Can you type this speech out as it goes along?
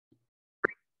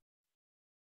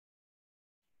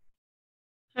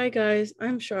Hi guys,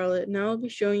 I'm Charlotte. Now I'll be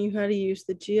showing you how to use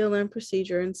the GLM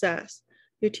procedure in SAS.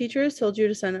 Your teacher has told you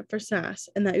to sign up for SAS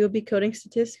and that you'll be coding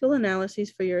statistical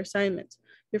analyses for your assignments.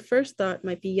 Your first thought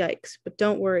might be yikes, but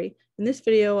don't worry. In this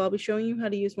video, I'll be showing you how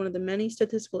to use one of the many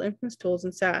statistical inference tools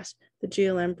in SAS, the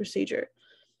GLM procedure.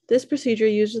 This procedure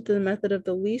uses the method of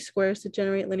the least squares to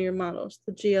generate linear models,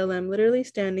 the GLM literally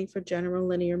standing for general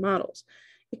linear models.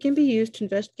 It can be used to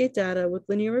investigate data with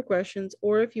linear regressions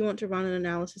or if you want to run an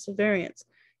analysis of variance.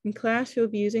 In class, you'll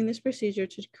be using this procedure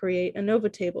to create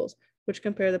ANOVA tables, which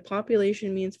compare the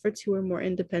population means for two or more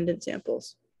independent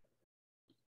samples.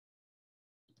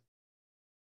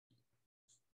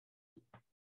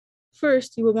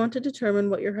 First, you will want to determine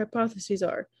what your hypotheses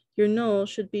are. Your null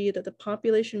should be that the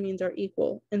population means are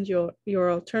equal, and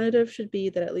your alternative should be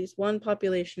that at least one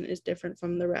population is different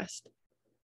from the rest.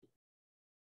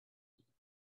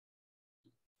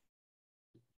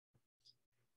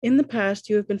 In the past,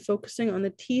 you have been focusing on the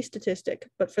t statistic,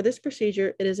 but for this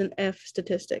procedure, it is an f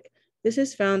statistic. This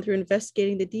is found through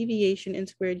investigating the deviation in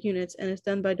squared units and is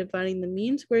done by dividing the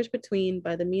mean squares between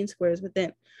by the mean squares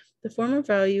within. The former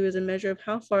value is a measure of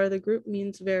how far the group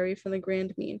means vary from the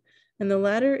grand mean, and the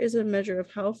latter is a measure of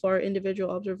how far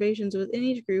individual observations within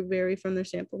each group vary from their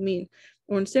sample mean,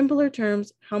 or in simpler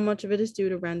terms, how much of it is due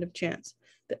to random chance.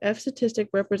 The F statistic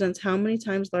represents how many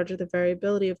times larger the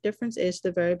variability of difference is to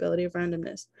the variability of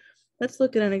randomness. Let's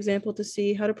look at an example to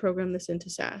see how to program this into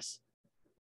SAS.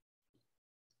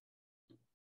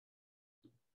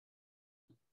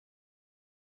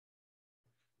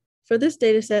 For this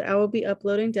dataset, I will be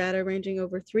uploading data ranging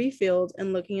over 3 fields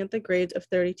and looking at the grades of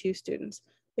 32 students.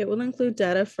 It will include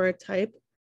data for a type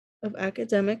of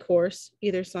academic course,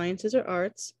 either sciences or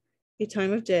arts, a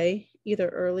time of day, either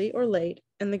early or late,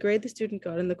 and the grade the student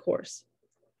got in the course.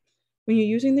 When you're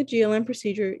using the GLM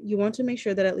procedure, you want to make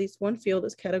sure that at least one field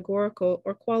is categorical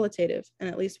or qualitative, and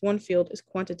at least one field is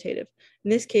quantitative.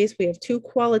 In this case, we have 2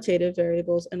 qualitative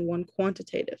variables and 1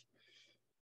 quantitative.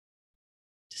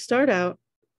 To start out,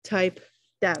 type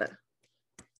data,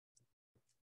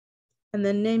 and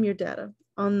then name your data.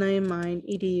 I'll name mine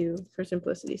edu for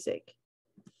simplicity's sake.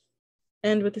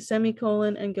 End with a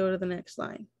semicolon and go to the next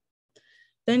line.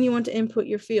 Then you want to input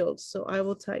your fields. So I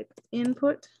will type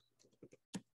input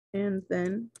and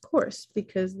then course,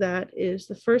 because that is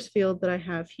the first field that I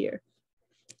have here.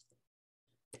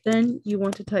 Then you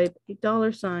want to type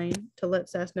a $sign to let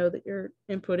SAS know that you're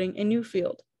inputting a new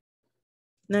field.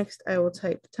 Next, I will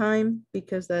type time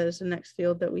because that is the next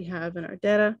field that we have in our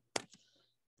data.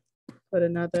 Put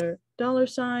another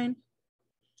 $sign.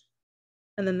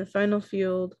 And then the final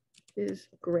field is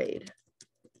grade.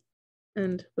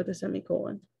 And with a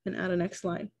semicolon and add a next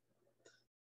line.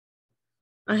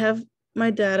 I have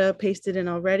my data pasted in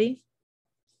already.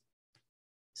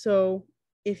 So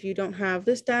if you don't have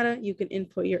this data, you can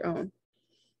input your own.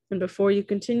 And before you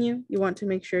continue, you want to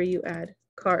make sure you add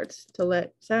cards to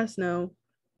let SAS know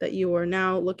that you are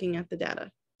now looking at the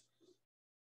data.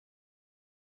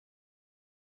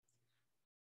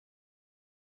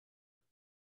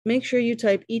 Make sure you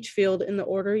type each field in the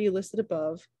order you listed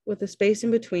above with a space in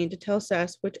between to tell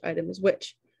SAS which item is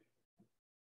which.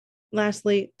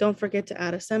 Lastly, don't forget to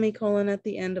add a semicolon at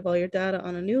the end of all your data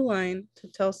on a new line to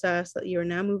tell SAS that you are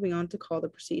now moving on to call the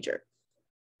procedure.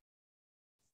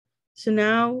 So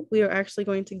now we are actually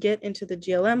going to get into the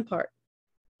GLM part.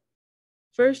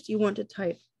 First, you want to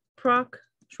type proc,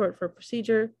 short for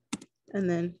procedure, and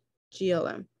then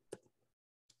GLM.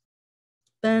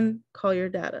 Then call your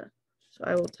data. So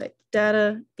I will type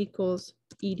data equals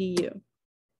edu,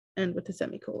 and with a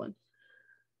semicolon.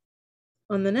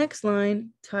 On the next line,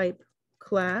 type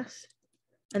class,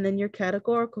 and then your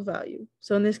categorical value.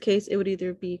 So in this case, it would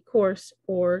either be course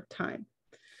or time.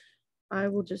 I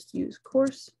will just use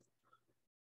course.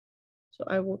 So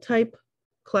I will type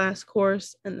class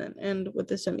course and then end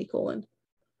with a semicolon.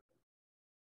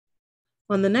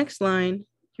 On the next line,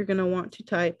 you're going to want to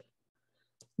type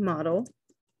model,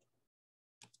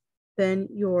 then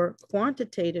your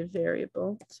quantitative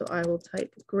variable. So I will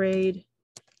type grade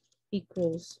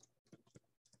equals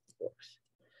course.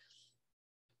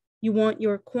 You want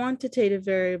your quantitative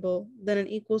variable, then an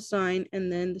equal sign,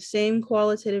 and then the same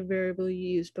qualitative variable you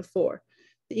used before.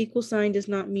 The equal sign does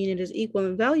not mean it is equal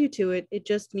in value to it. It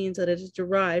just means that it is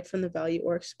derived from the value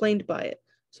or explained by it.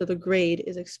 So the grade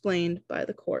is explained by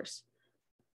the course.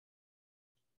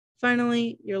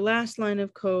 Finally, your last line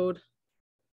of code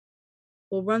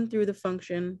will run through the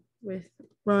function with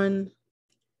run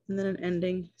and then an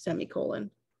ending semicolon.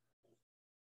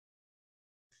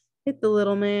 Hit the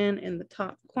little man in the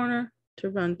top corner to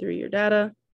run through your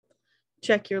data.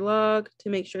 Check your log to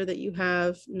make sure that you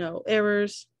have no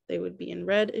errors. They would be in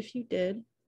red if you did.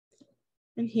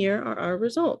 And here are our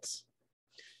results.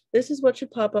 This is what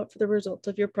should pop up for the results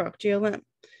of your proc GLM.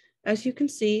 As you can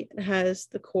see, it has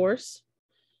the course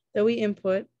that we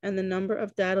input and the number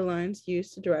of data lines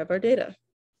used to derive our data.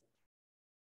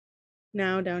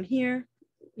 Now down here,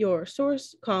 your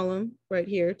source column right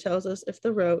here tells us if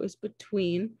the row is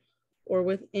between or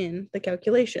within the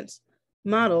calculations.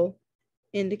 Model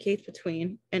indicates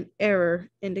between and error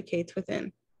indicates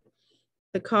within.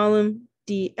 The column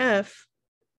DF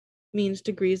means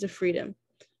degrees of freedom.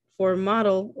 For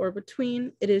model or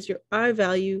between, it is your I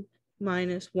value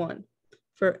minus 1.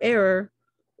 For error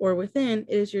or within,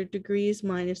 it is your degrees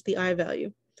minus the I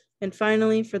value. And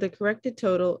finally, for the corrected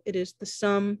total, it is the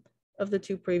sum of the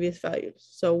two previous values.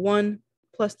 So 1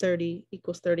 plus 30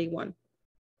 equals 31.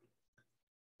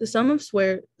 The sum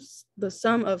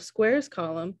of squares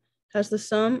column has the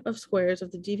sum of squares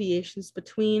of the deviations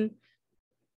between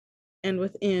and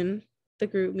within the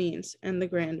group means and the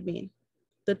grand mean.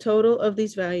 The total of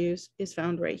these values is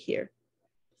found right here.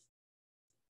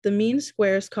 The mean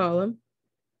squares column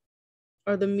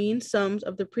are the mean sums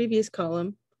of the previous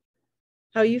column.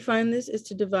 How you find this is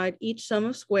to divide each sum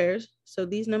of squares, so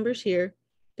these numbers here,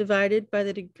 divided by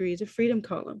the degrees of freedom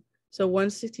column. So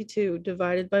 162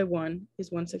 divided by 1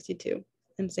 is 162,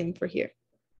 and same for here.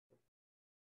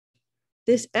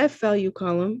 This F value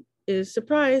column is,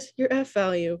 surprise, your F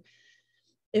value.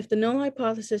 If the null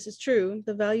hypothesis is true,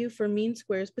 the value for mean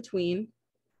squares between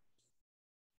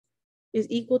is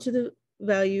equal to the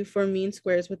value for mean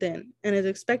squares within, and it is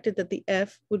expected that the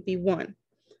F would be 1.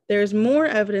 There is more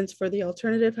evidence for the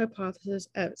alternative hypothesis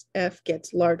as F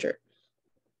gets larger.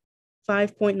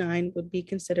 5.9 would be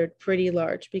considered pretty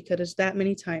large because it's that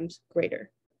many times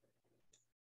greater.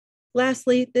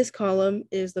 Lastly, this column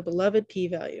is the beloved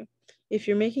p-value. If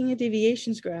you're making a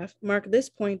deviations graph, mark this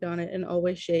point on it and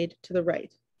always shade to the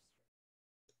right.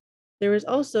 There is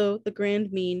also the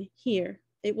grand mean here.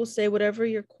 It will say whatever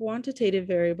your quantitative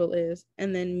variable is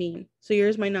and then mean. So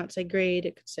yours might not say grade,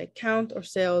 it could say count or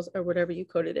sales or whatever you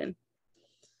coded in.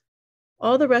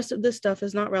 All the rest of this stuff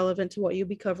is not relevant to what you'll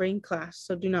be covering in class,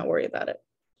 so do not worry about it.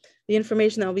 The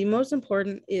information that will be most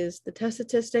important is the test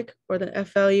statistic or the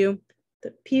F value,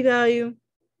 the p-value,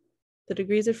 the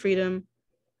degrees of freedom,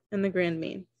 and the grand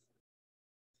mean.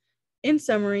 In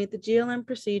summary, the GLM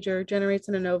procedure generates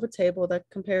an ANOVA table that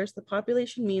compares the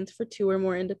population means for 2 or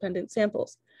more independent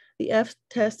samples. The F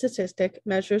test statistic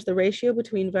measures the ratio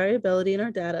between variability in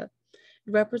our data.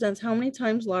 It represents how many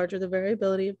times larger the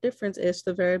variability of difference is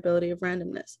to the variability of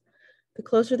randomness. The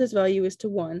closer this value is to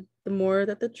 1, the more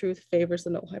that the truth favors the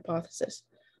null hypothesis.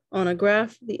 On a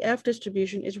graph, the F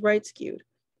distribution is right skewed,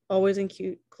 always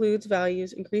includes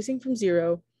values increasing from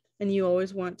 0, and you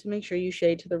always want to make sure you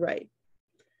shade to the right.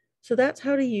 So that's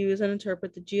how to use and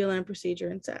interpret the GLM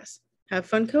procedure in SAS. Have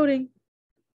fun coding!